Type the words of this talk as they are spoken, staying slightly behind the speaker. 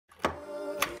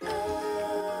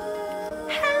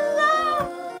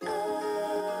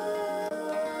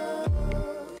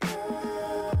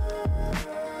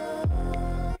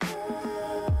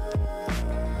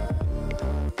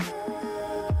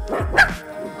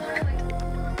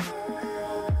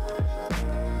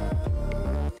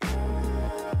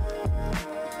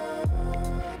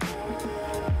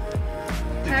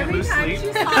time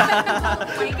she saw it,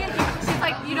 like it, she's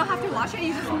like, you don't have to watch it,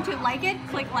 you just need to like it,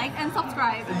 click like, and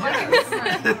subscribe.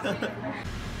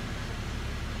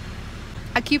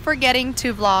 I keep forgetting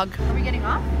to vlog. Are we getting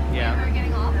off? Yeah. Are we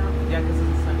getting off? Yeah, because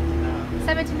it's 17 now.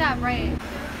 17 up, right.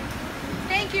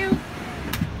 Thank you.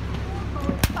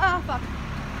 Oh, fuck.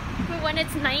 When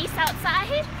it's nice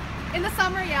outside? In the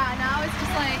summer, yeah. Now it's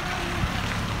just like,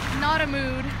 not a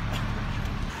mood.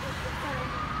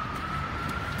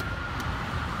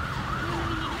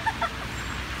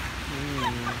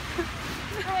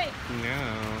 Right.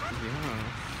 Yeah.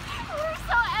 We're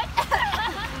so extra.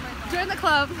 Join the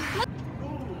club. Look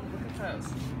at this.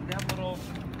 They have little,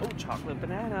 chocolate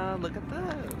banana. Look at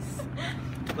this.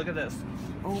 Look at this.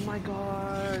 Oh my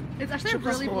god. It's actually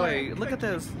Triple really boy. blurry. Look at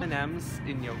this. M&M's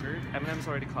in yogurt. M&M's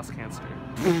already cause cancer.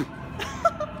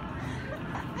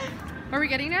 What are we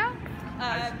getting now?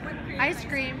 Ice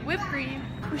cream, whipped cream.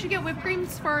 We should get whipped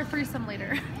creams for our threesome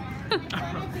later.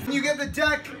 You get the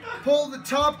deck, pull the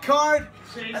top card,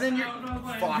 and then you're...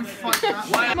 Fuck.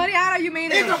 Mariana, you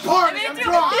made it. It's a party! I'm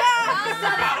drunk! Yeah!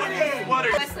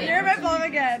 You're my mom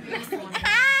again.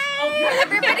 Hi!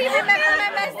 Everybody remember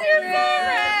my best friend.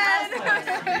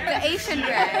 The Asian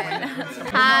friend.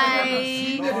 Hi.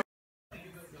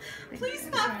 Please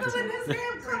stop filming his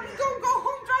damn cup. He's gonna go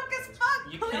home drunk as fuck.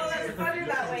 No, it's funny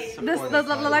that way.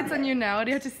 The light's on you now. What do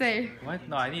you have to say? What?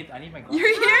 No, I need my glass. Your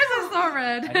ears are so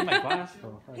red. I need my glass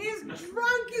though. He's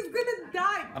drunk. He's gonna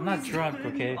die. I'm not drunk,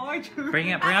 okay? Oh,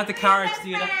 Bring out the cards,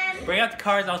 dude. Bring out the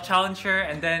cards. I'll challenge her,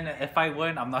 and then if I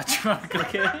win, I'm not drunk,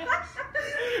 okay?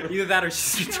 Either that or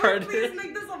she's retarded. Please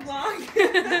make this a vlog.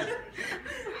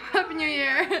 Happy New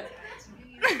Year.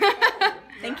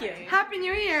 Thank you. Happy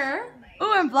New Year.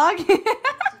 Oh, I'm vlogging.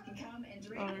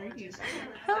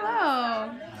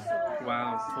 Hello.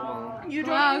 Wow, cool. You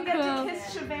don't even get to kiss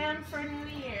Siobhan for New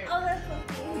Year. Oh, that's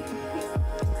okay.